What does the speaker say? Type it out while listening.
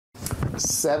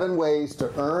7 ways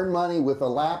to earn money with a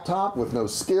laptop with no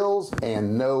skills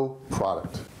and no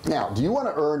product. Now, do you want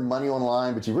to earn money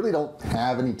online but you really don't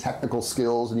have any technical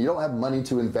skills and you don't have money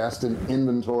to invest in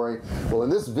inventory? Well, in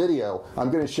this video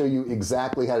I'm going to show you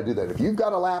exactly how to do that. If you've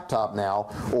got a laptop now,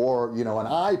 or an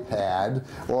iPad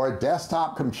or a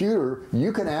desktop computer,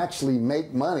 you can actually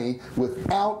make money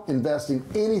without investing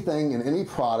anything in any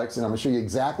products, and I'm going to show you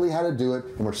exactly how to do it,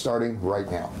 and we're starting right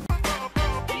now.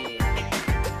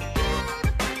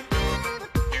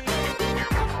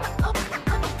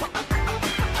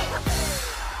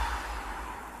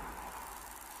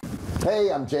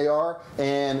 Hey, I'm JR,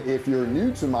 and if you're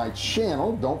new to my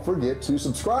channel, don't forget to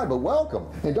subscribe. But welcome,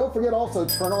 and don't forget also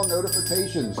turn on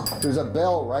notifications. There's a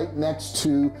bell right next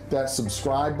to that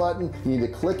subscribe button. You need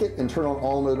to click it and turn on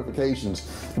all notifications.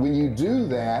 When you do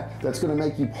that, that's going to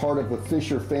make you part of the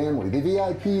Fisher family, the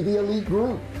VIP, the elite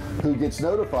group, who gets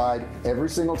notified every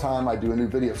single time I do a new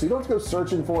video. So you don't have to go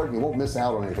searching for it and you won't miss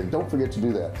out on anything. Don't forget to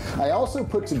do that. I also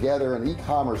put together an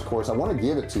e-commerce course. I want to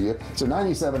give it to you. It's a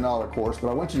 $97 course, but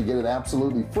I want you to get it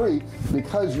absolutely free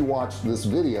because you watched this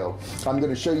video. I'm going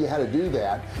to show you how to do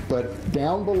that, but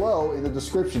down below in the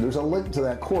description there's a link to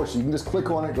that course. You can just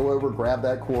click on it, go over, grab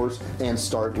that course, and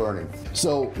start learning.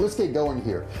 So let's get going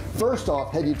here. First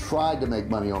off, have you tried to make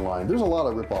money online? There's a lot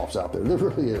of rip-offs out there. There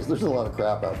really is. There's a lot of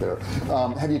crap out there.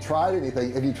 Have you tried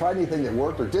anything? Have you tried anything that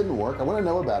worked or didn't work? I want to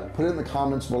know about it. Put it in the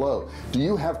comments below. Do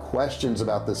you have questions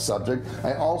about this subject?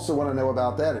 I also want to know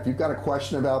about that. If you've got a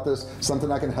question about this,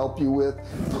 something I can help you with,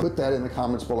 put that in the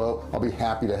comments below. I'll be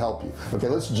happy to help you. Okay,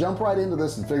 let's jump right into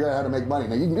this and figure out how to make money.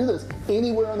 Now, you can do this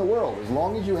anywhere in the world as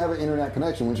long as you have an internet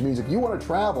connection, which means if you want to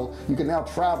travel, you can now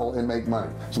travel and make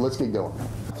money. So let's get going.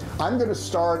 I'm going to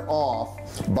start off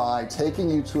by taking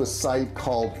you to a site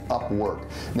called Upwork.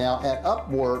 Now, at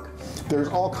Upwork, there's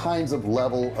all kinds of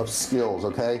level of skills.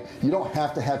 Okay, you don't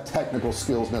have to have technical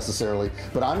skills necessarily,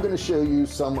 but I'm going to show you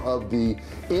some of the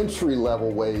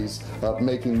entry-level ways of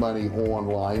making money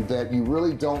online that you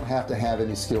really don't have to have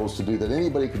any skills to do, that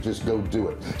anybody could just go do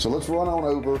it. So let's run on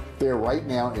over there right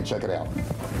now and check it out.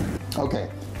 Okay,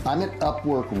 I'm at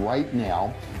Upwork right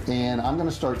now, and I'm going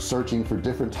to start searching for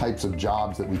different types of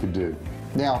jobs that we could do.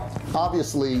 Now,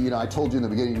 obviously, I told you in the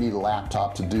beginning you need a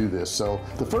laptop to do this. So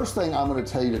the first thing I'm going to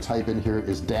tell you to type in here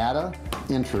is data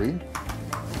entry.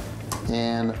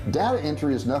 And data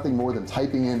entry is nothing more than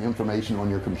typing in information on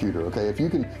your computer. Okay, if you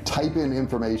can type in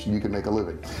information, you can make a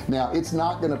living. Now, it's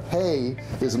not going to pay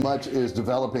as much as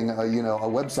developing a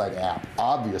website app,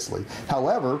 obviously.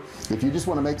 However, if you just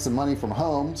want to make some money from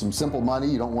home, some simple money,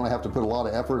 you don't want to have to put a lot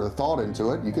of effort or thought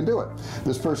into it, you can do it.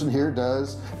 This person here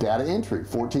does data entry,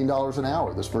 $14 an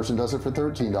hour. This person does it for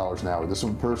 $13 an hour. This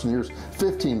person here is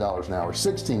 $15 an hour,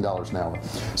 $16 an hour.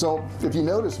 So if you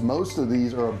notice, most of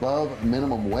these are above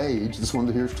minimum wage. This one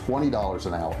here is $20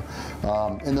 an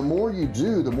hour. And the more you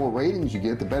do, the more ratings you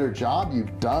get, the better job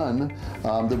you've done,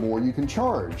 the more you can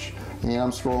charge. And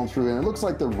I'm scrolling through, and it looks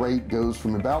like the rate goes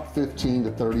from about $15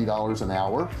 to $30 an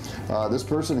hour. This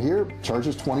person here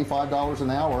charges $25 an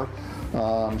hour.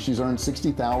 She's earned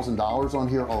 $60,000 on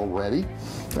here already.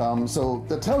 So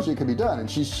that tells you it can be done. And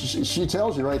she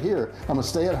tells you right here, I'm a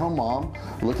stay-at-home mom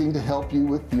looking to help you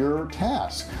with your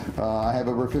task. I have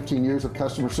over 15 years of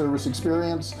customer service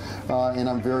experience, and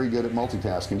I'm very good at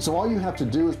multitasking. So all you have to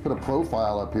do is put a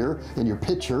profile up here in your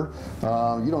picture.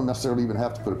 You don't necessarily even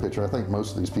have to put a picture. I think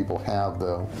most of these people have,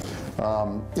 though.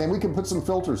 And we can put some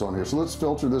filters on here. So let's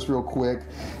filter this real quick,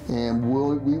 and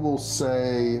we will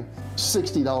say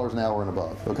 $60 an hour and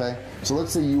above. Okay, so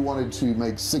let's say you wanted to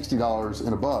make $60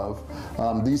 and above.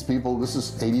 These people, this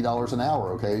is $80 an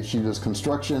hour. Okay, she does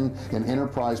construction and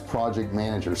enterprise project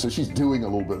manager, so she's doing a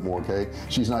little bit more. Okay,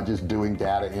 she's not just doing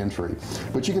data entry,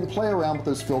 but you can play around with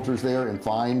those filters there and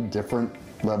find different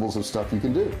levels of stuff you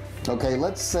can do. Okay,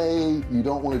 let's say you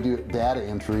don't want to do data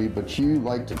entry, but you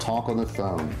like to talk on the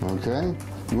phone. Okay,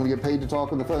 you want to get paid to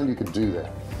talk on the phone, you can do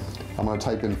that. I'm going to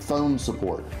type in phone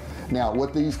support. Now,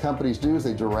 what these companies do is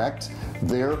they direct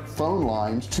their phone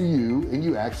lines to you, and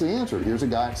you actually answer. Here's a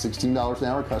guy at $16 an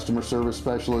hour, customer service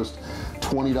specialist,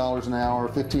 $20 an hour,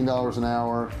 $15 an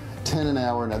hour, $10 an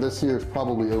hour. Now this here is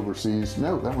probably overseas.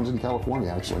 No, that one's in California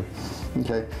actually.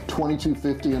 Okay,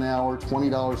 $22.50 an hour,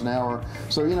 $20 an hour.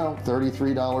 So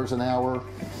 $33 an hour.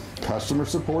 Customer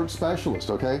support specialist.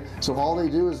 Okay, so all they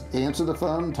do is answer the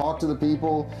phone, talk to the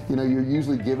people. You're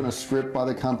usually given a script by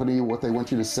the company, what they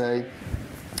want you to say.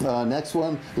 Next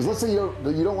one is, let's say you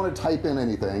don't want to type in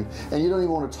anything and you don't even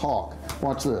want to talk.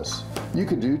 Watch this. You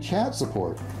could do chat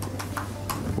support.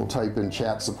 We'll type in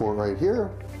chat support right here.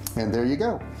 And there you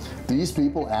go. These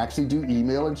people actually do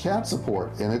email and chat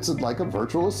support, and it's like a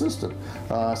virtual assistant.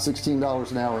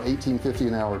 $16 an hour, $18.50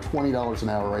 an hour, $20 an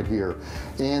hour right here.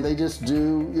 And they just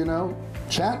do, you know,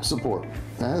 chat support.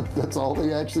 That's all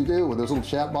they actually do. When those little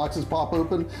chat boxes pop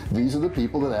open, these are the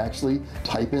people that actually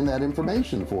type in that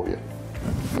information for you.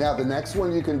 Now the next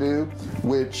one you can do,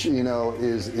 which you know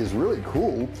is really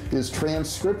cool, is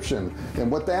transcription. And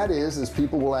what that is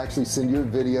people will actually send you a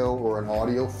video or an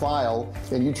audio file,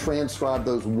 and you transcribe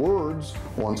those words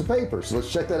onto paper. So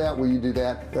let's check that out where you do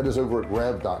that. That is over at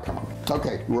rev.com.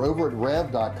 Okay, we're over at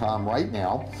rev.com right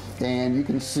now, and you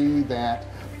can see that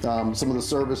some of the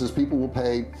services people will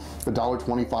pay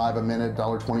 $1.25 a minute,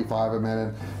 $1.25 a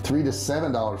minute, $3 to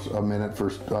 $7 a minute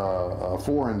for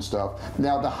foreign stuff.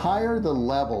 Now the higher the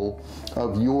level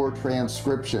of your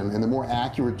transcription and the more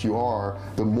accurate you are,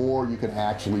 the more you can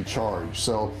actually charge.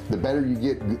 So the better you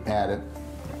get at it.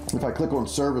 If I click on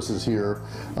services here,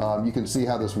 you can see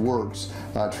how this works.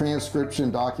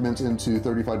 Transcription documents into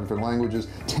 35 different languages,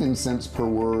 10 cents per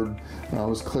word.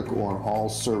 Let's click on all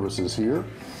services here.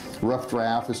 Rough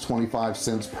draft is 25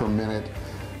 cents per minute.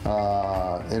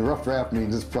 And rough draft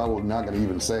means it's probably not going to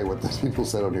even say what the people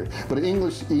said on here. But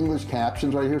English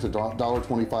captions right here is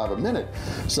 $1.25 a minute.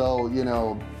 So you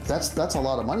know that's a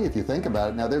lot of money if you think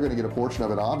about it. Now they're going to get a portion of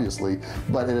it obviously,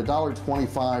 but at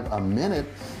 $1.25 a minute,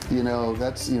 you know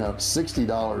that's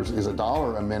 $60 is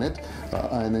 $1 a minute,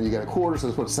 and then you get a quarter, so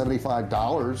that's what,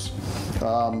 $75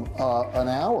 an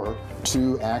hour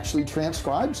to actually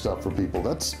transcribe stuff for people.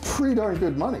 That's pretty darn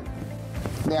good money.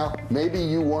 Now maybe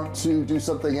you want to do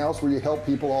something else where you help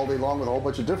people all day long with a whole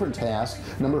bunch of different tasks.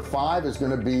 Number 5 is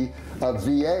going to be a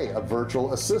VA, a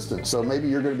virtual assistant. So maybe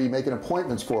you're going to be making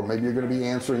appointments for them, maybe you're going to be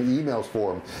answering emails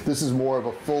for them. This is more of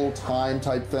a full-time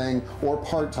type thing or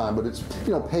part-time, but it's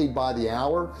paid by the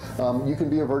hour. You can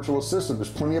be a virtual assistant.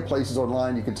 There's plenty of places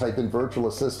online. You can type in virtual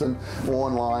assistant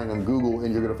online on Google,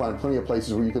 and you're going to find plenty of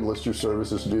places where you can list your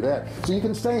services to do that. So you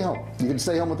can stay home. You can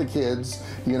stay home with the kids.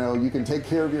 You can take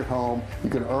care of your home. You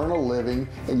can earn a living,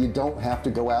 and you don't have to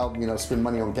go out spend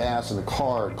money on gas and a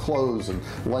car and clothes and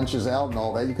lunches out and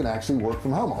all that. You can actually work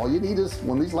from home. All you need is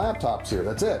one of these laptops here.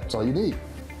 That's it. That's all you need.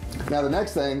 Now the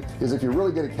next thing is, if you're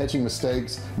really good at catching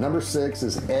mistakes, number 6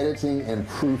 is editing and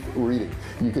proofreading.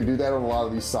 You can do that on a lot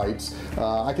of these sites.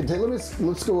 I can tell you,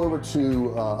 let's go over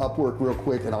to Upwork real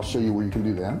quick, and I'll show you where you can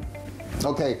do that.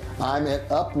 Okay, I'm at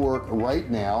Upwork right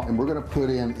now, and we're going to put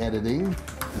in editing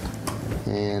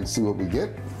and see what we get.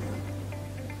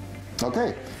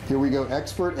 Okay, here we go.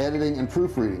 Expert editing and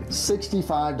proofreading,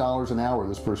 $65 an hour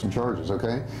this person charges.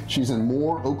 Okay, she's in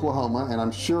Moore, Oklahoma, and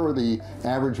I'm sure the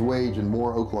average wage in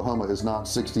Moore, Oklahoma is not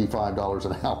 $65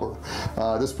 an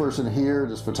hour. This person here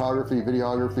does photography,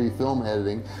 videography, film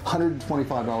editing,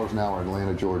 $125 an hour in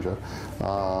Atlanta, Georgia.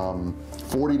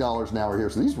 $40 an hour here.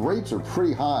 So these rates are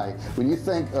pretty high when you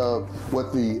think of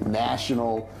what the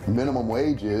national minimum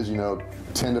wage is, $10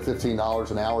 to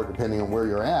 $15 an hour depending on where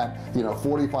you're at. $45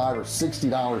 or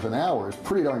 $60 an hour is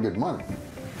pretty darn good money.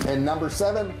 And number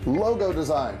 7, logo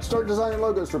design. Start designing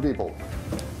logos for people.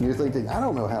 You're thinking, I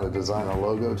don't know how to design a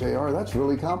logo, JR. That's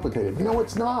really complicated. No,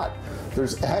 it's not.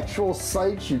 There's actual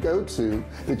sites you go to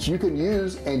that you can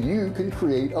use, and you can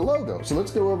create a logo. So let's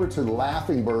go over to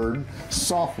Laughing Bird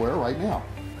software right now.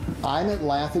 I'm at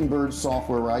Laughing Bird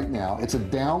software right now. It's a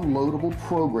downloadable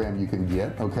program you can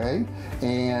get, okay?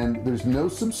 And there's no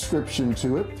subscription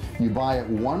to it. You buy it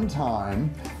one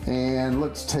time, and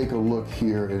let's take a look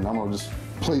here, and I'm gonna just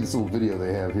play this little video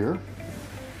they have here.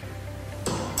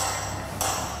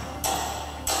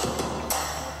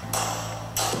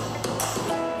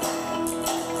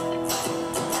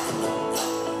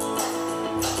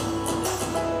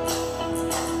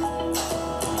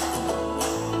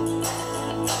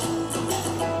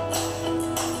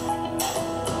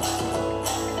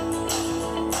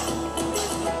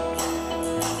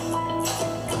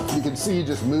 You can see you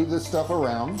just move this stuff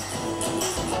around.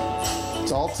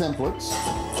 It's all templates.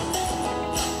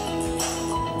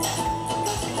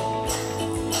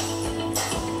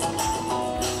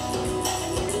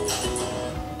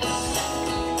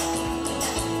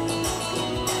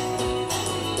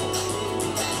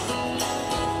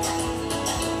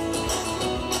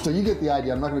 So you get the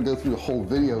idea. I'm not going to go through the whole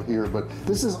video here, but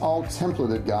this is all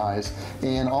templated, guys,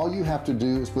 and all you have to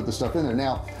do is put the stuff in there.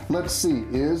 Now let's see,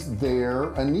 is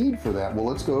there a need for that? Well,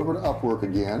 let's go over to Upwork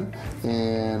again,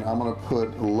 and I'm going to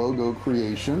put logo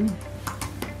creation.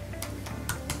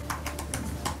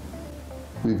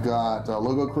 We've got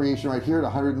logo creation right here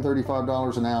at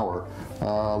 $135 an hour.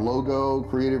 Logo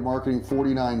creative marketing,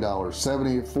 $49,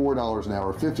 $74 an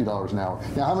hour, $50 an hour.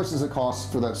 Now how much does it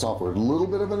cost for that software? A little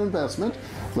bit of an investment.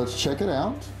 Let's check it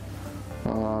out.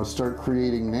 Start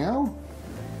creating now.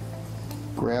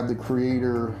 Grab the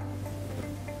creator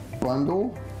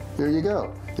bundle. There you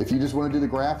go. If you just want to do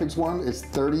the graphics one, it's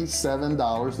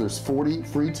 $37. There's 40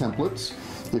 free templates.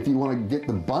 If you want to get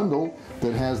the bundle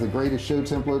that has the greatest show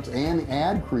templates and the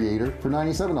ad creator for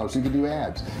 $97, so you can do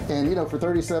ads. And you know, for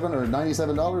 $37 or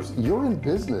 $97, you're in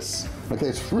business. Okay,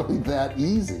 it's really that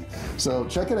easy. So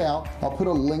check it out. I'll put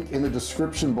a link in the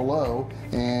description below,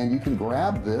 and you can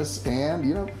grab this and,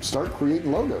 you know, start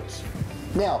creating logos.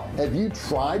 Now, have you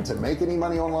tried to make any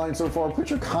money online so far? Put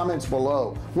your comments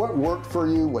below. What worked for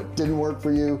you? What didn't work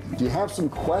for you? Do you have some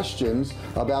questions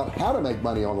about how to make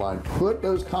money online? Put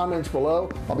those comments below.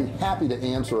 I'll be happy to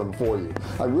answer them for you.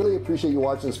 I really appreciate you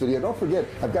watching this video. Don't forget,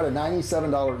 I've got a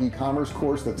 $97 e-commerce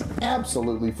course that's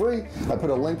absolutely free. I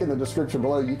put a link in the description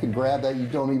below. You can grab that. You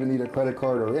don't even need a credit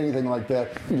card or anything like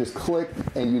that. You just click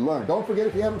and you learn. Don't forget,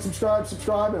 if you haven't subscribed,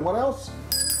 subscribe. And what else?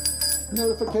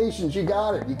 Notifications. You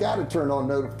got it. You got to turn on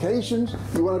notifications.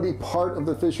 You want to be part of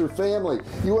the Fisher family.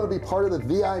 You want to be part of the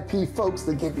VIP folks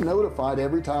that get notified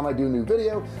every time I do a new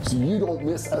video, so you don't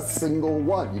miss a single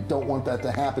one. You don't want that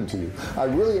to happen to you. I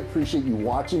really appreciate you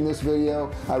watching this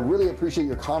video. I really appreciate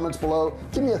your comments below.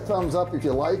 Give me a thumbs up if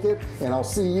you like it, and I'll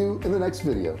see you in the next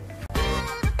video.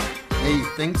 Hey,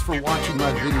 thanks for watching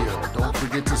my video. Don't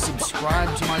forget to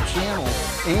subscribe to my channel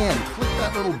and click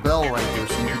that little bell right there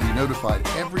so you can be notified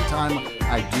every time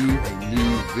I do a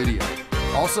new video.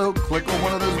 Also, click on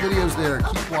one of those videos there.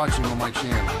 Keep watching on my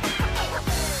channel.